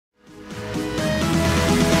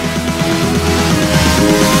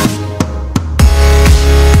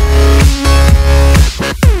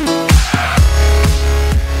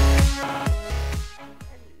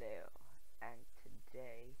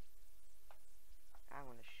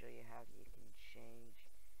you how you can change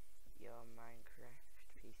your Minecraft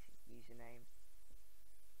PC username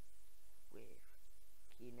with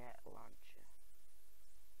Keynet Launcher.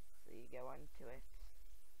 So you go onto it,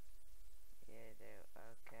 you do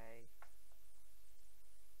OK,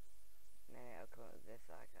 and then it'll come up with this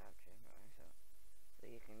like I've changed myself. So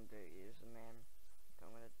you can do username. So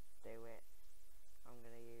I'm gonna do it. I'm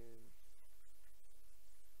gonna use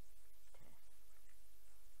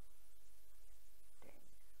testing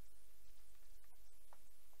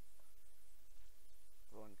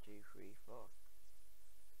 1 2 3 4.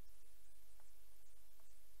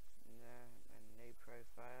 A new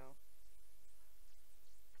profile.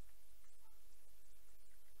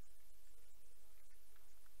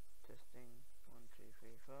 Testing 1 2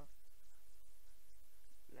 3 4.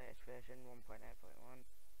 Latest version 1.8.1.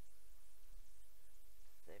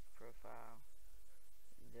 Save profile.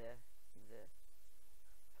 The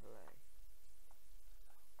play.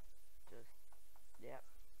 Just yep.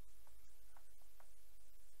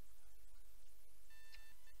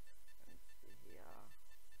 And see here.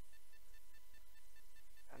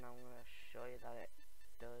 And I'm gonna show you that it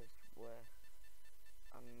does work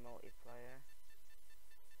on multiplayer.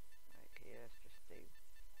 Like here, let's just do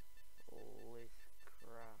all this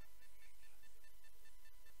crap.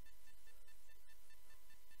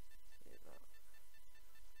 See that?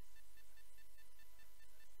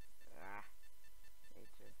 Need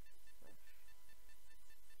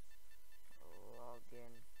to log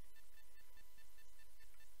in.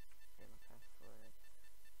 Get my password.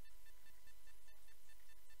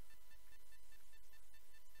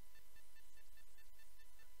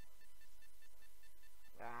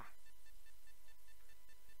 That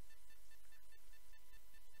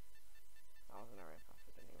wasn't a real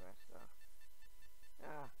password anyway, so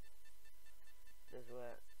does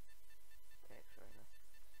work. Takes forever.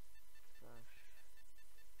 Slash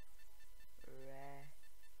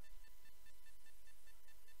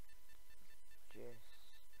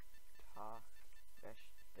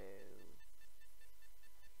register.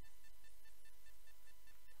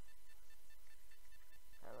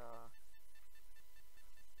 Hello.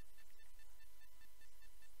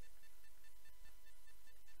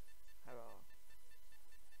 Hello.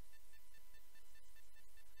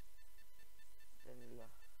 Then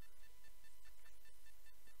look.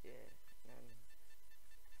 Yeah, then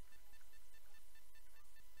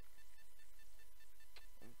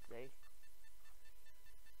and see.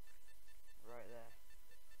 Right there.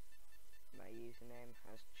 My username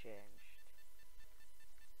has changed.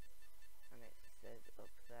 And it says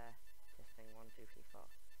up there, testing 1 2 3 4.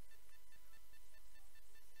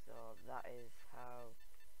 So that is how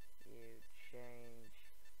you change.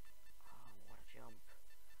 Oh, what a jump!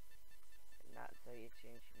 And that's how you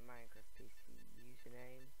change your Minecraft PC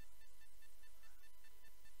username,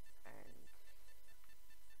 and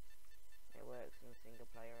it works in single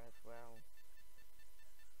player as well.